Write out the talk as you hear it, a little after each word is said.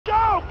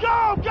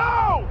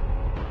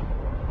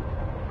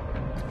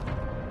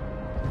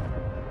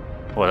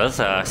Well, that's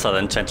a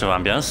sudden change of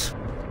ambience.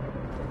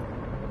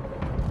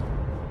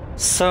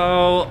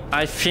 So,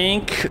 I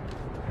think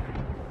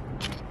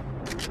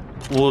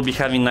we'll be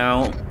having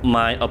now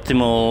my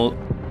optimal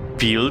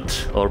build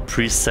or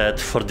preset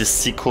for this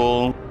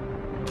sequel.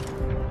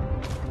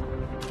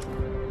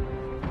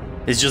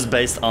 It's just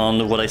based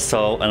on what I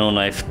saw and when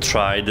I've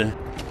tried.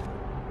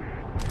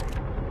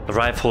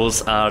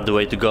 Rifles are the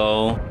way to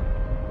go.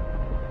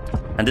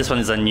 And this one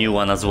is a new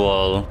one as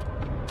well.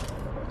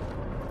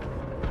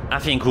 I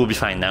think we'll be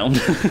fine now.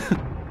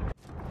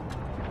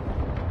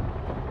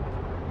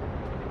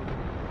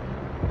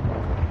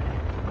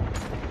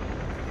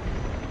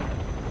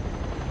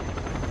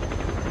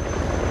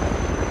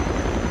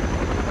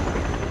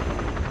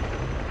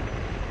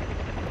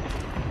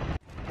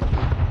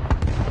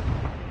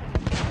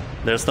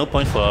 There's no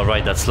point for a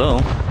ride that slow.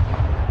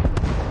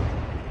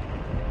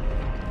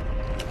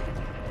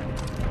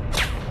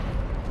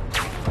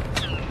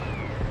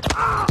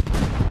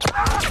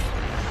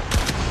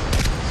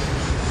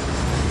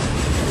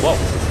 Whoa.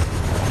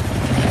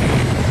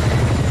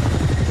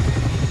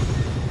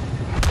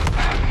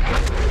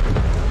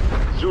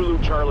 Zulu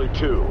Charlie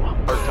 2,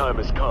 our time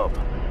has come.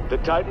 The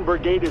Titan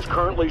Brigade is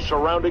currently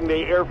surrounding the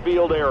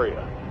airfield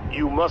area.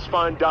 You must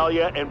find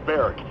Dahlia and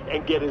Barrick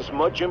and get as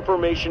much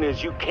information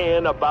as you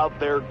can about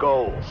their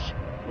goals.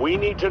 We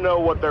need to know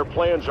what their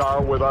plans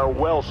are with our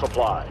well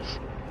supplies.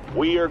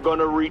 We are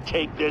gonna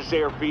retake this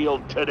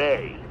airfield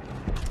today.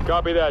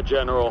 Copy that,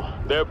 General.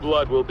 Their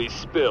blood will be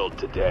spilled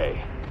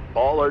today.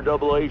 All our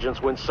double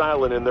agents went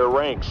silent in their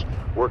ranks.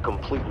 We're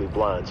completely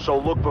blind, so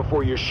look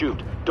before you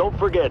shoot. Don't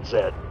forget,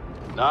 Zed.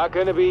 Not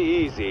gonna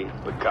be easy,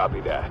 but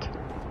copy that.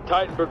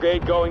 Titan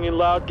Brigade going in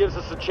loud gives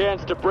us a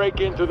chance to break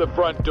in through the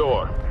front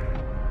door.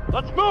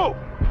 Let's move!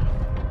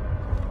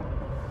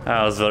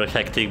 That was very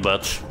hectic,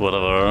 but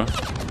whatever.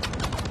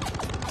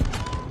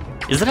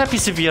 Is there a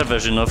PCVR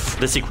version of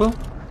the sequel?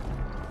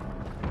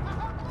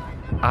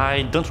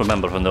 I don't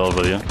remember from the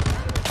overview.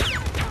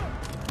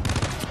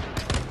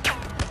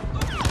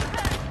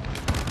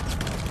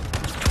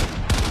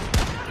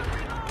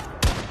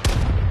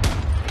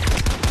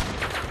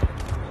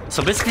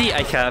 So basically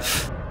I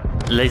have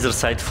laser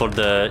sight for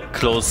the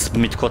close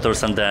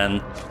mid-quarters and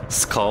then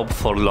scope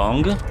for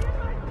long,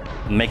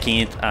 making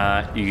it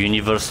a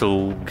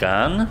universal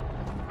gun.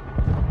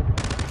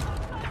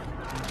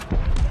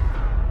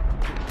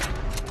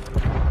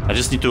 I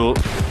just need to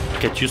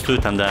get used to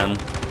it and then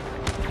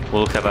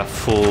we'll have a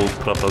full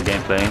proper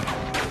gameplay.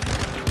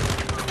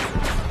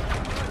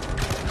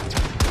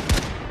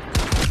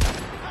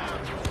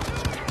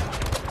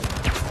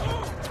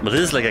 But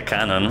this is like a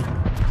cannon.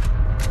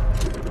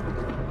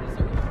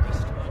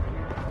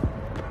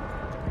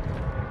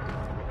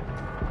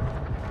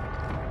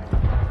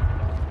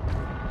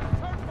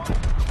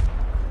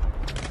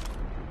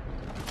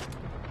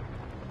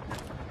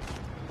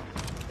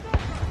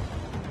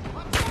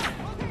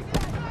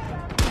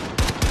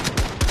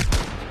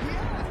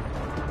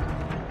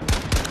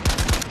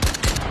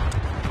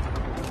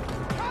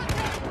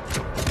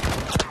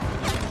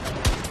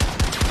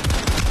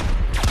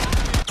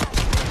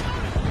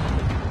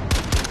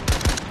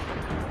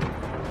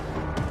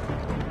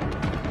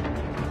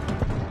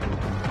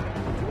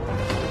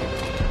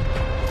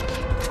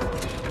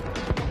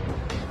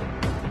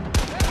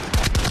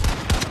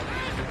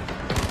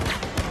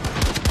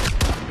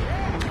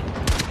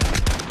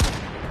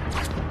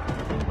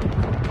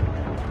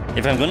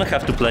 If I'm gonna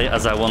have to play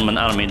as a one-man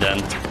army,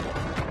 then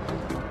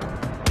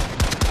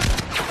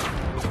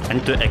I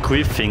need to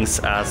equip things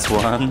as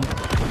one.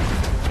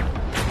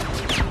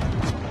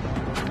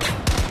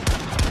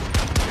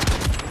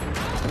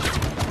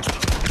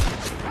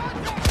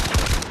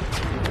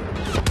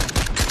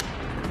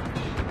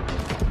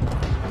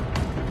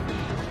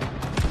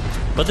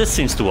 But this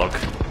seems to work.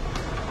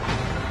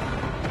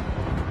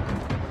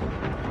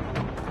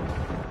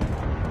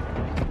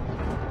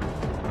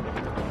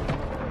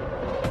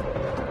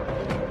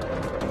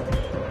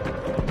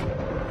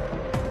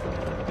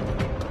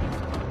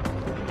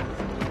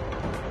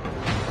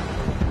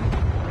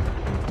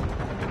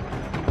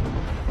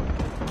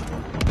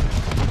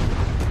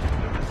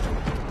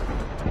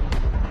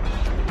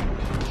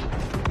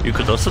 You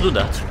could also do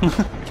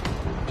that.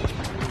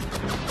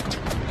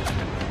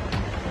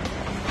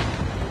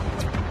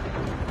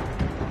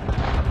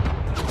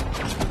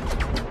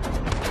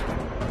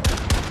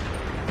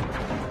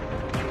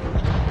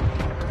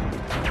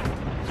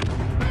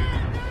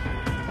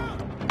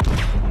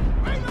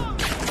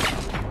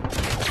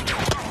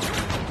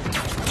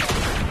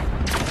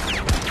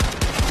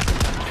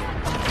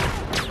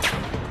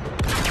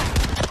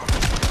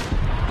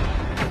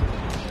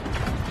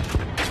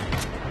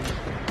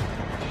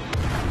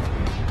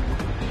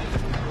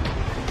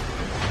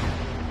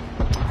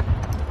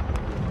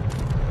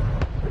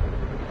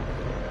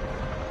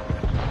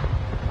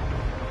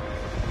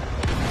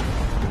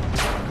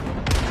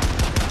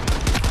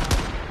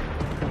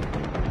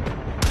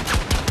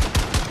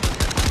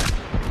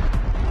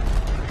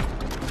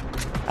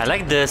 I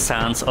like the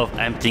sounds of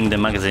emptying the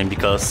magazine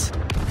because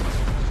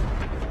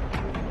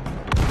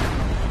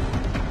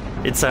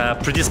It's a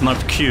pretty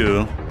smart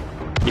cue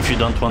if you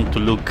don't want to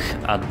look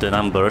at the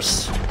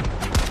numbers.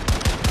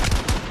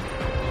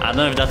 I don't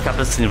know if that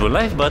happens in real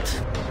life, but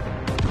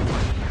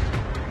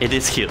it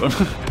is here.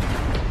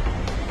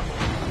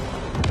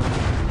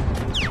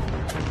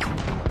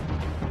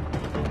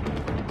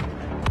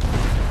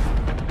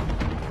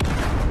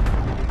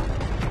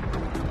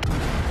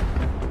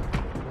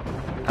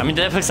 I mean,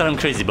 the effects aren't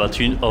crazy, but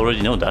you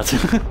already know that.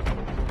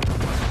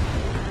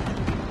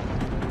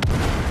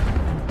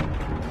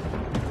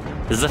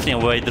 It's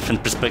definitely a way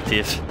different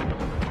perspective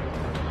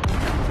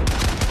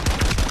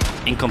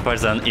in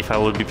comparison if I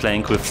would be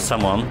playing with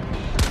someone,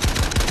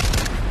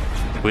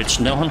 which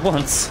no one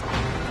wants.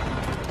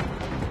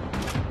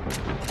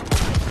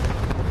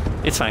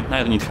 It's fine, I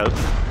don't need help.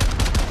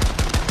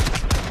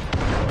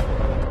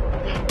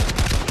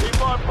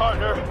 Keep on,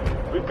 partner.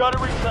 We've got to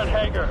reach that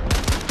hangar.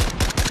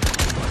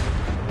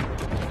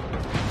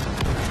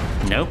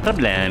 No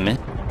problem.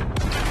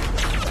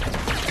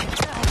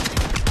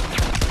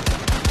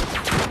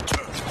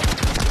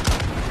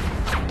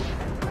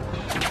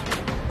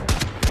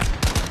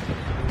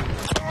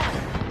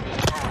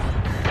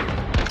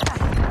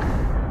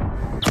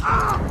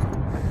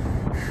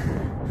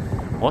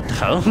 What the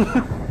hell?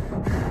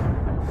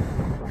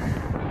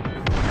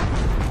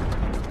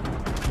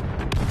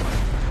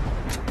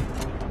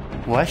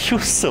 Why are you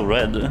so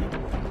red?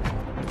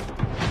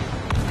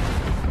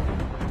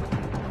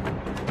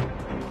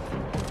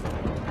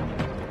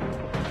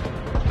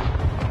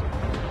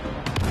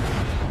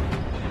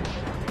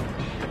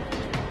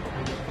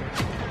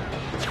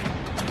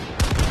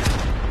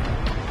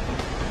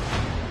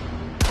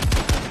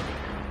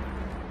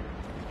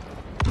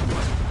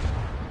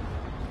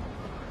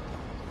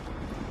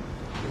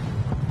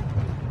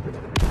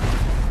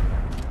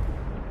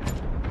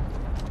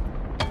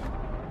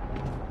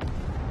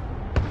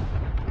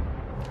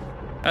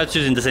 I was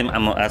using the same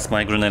ammo as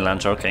my grenade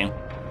launcher, okay.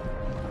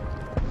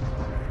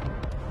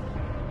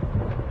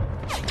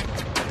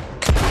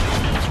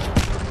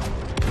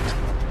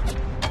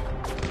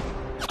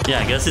 Yeah,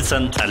 I guess it's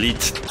an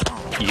elite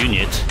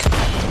unit.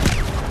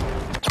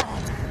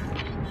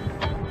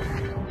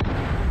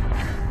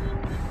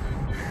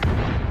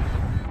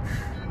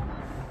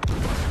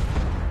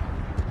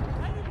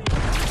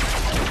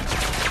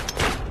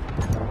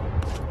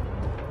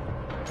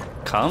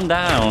 Calm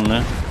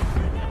down.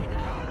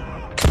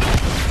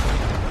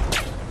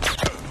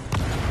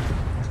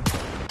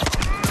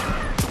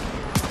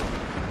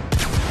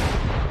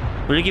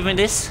 Will you give me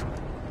this?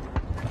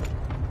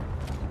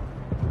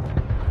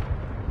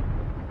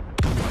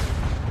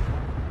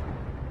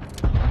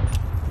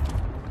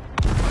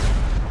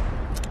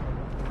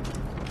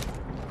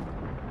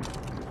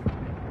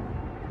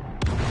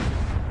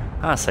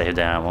 I'll save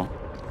the ammo.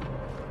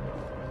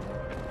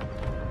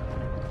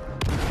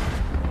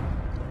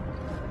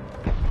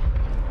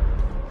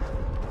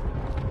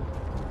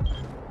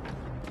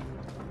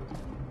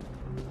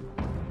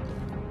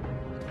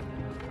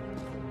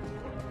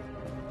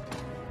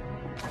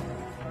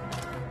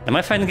 Am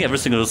I finding every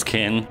single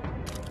skin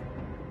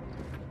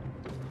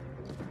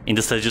in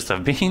the stages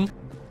I've been?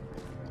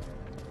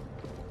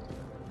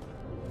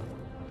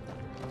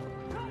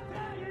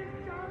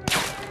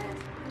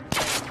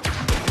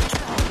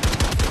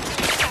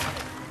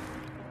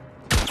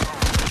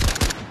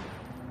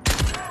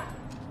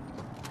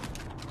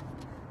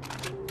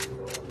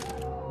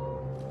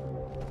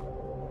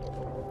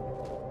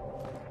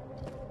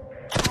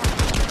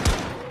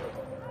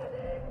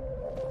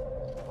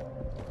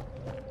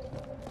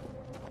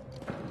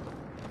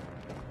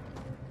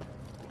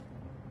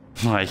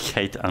 I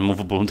hate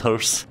unmovable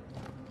doors.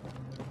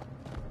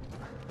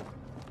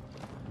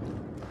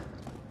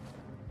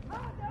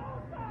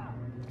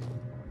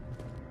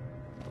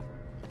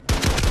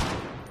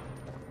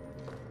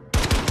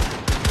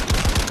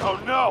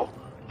 Oh no!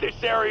 This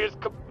area is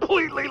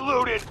completely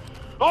looted!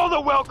 All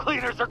the well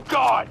cleaners are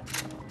gone!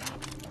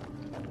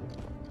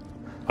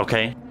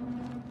 Okay.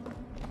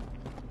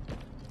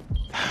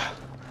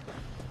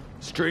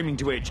 Streaming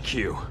to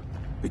HQ.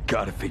 We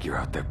gotta figure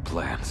out their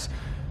plans.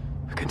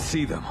 I can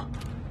see them.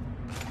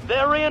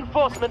 Their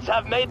reinforcements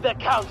have made their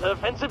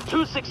counter-offensive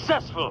too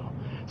successful.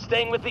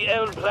 Staying with the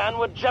old plan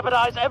would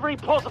jeopardize every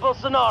possible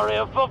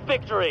scenario for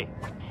victory.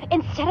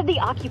 Instead of the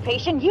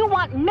occupation, you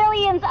want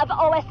millions of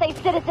OSA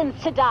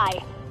citizens to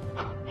die.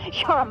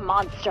 You're a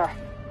monster.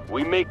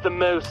 We make the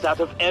most out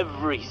of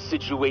every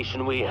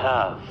situation we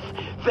have.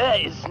 There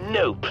is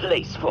no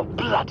place for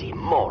bloody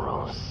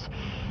morals.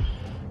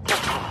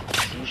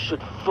 Perhaps you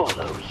should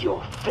follow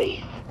your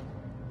faith.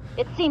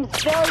 It seems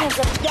billions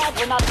of dead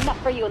were not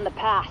enough for you in the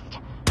past.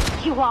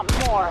 You want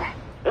more.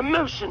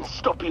 Emotions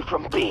stop you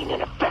from being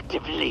an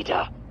effective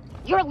leader.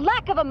 Your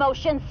lack of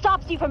emotion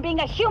stops you from being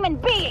a human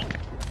being.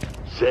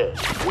 Said,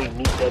 we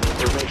need that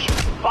information.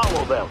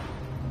 Follow them.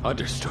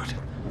 Understood.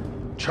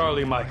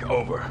 Charlie Mike,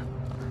 over.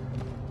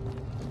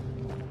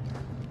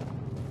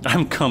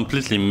 I'm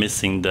completely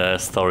missing the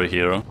story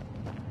here.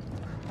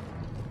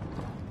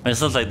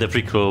 It's not like the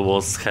prequel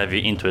was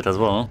heavy into it as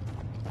well.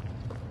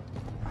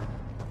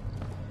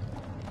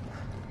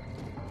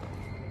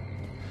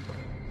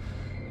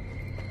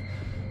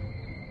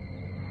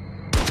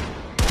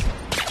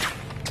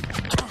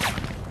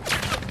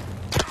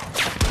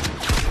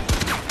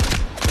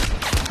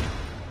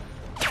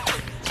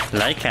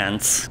 Like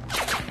ants.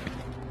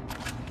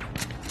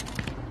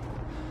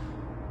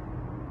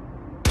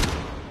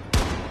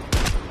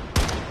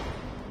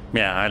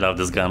 Yeah, I love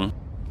this gun.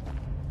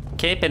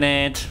 Keeping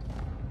it.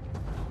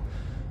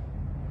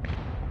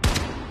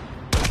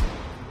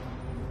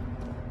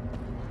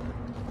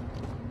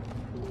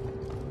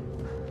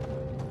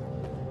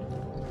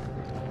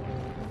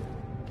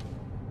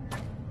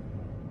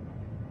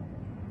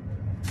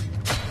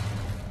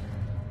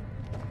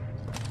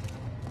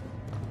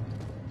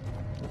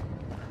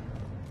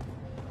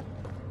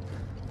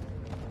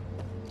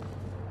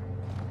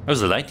 Where's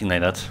the lighting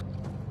like that?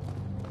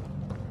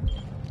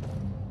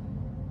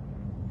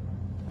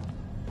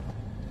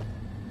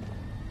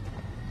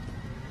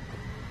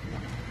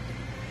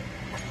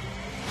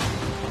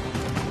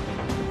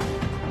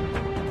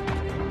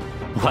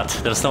 What?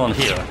 There's no one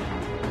here.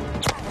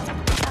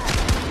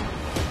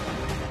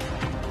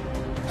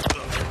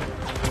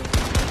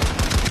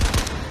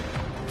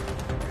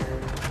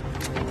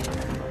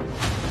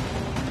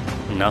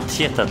 Not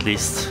yet, at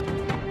least.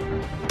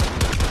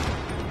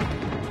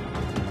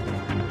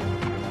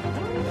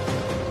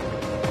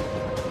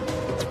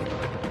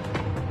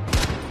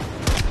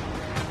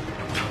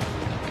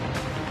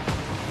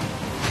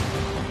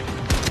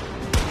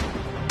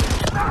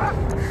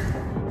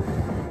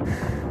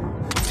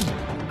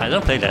 I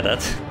don't play like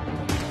that.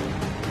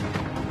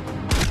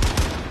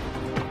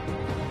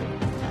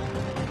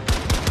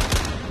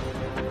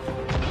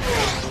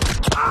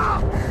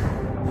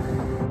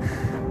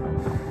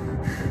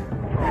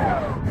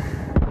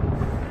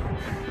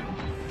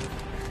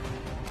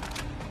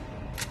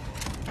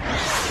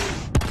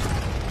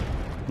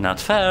 Not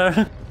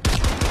fair.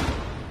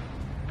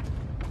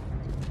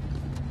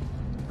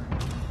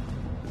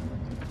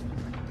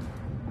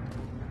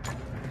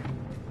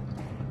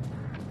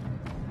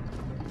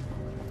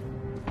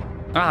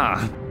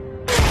 Ah.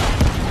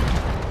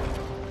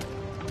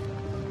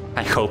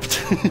 I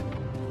hoped.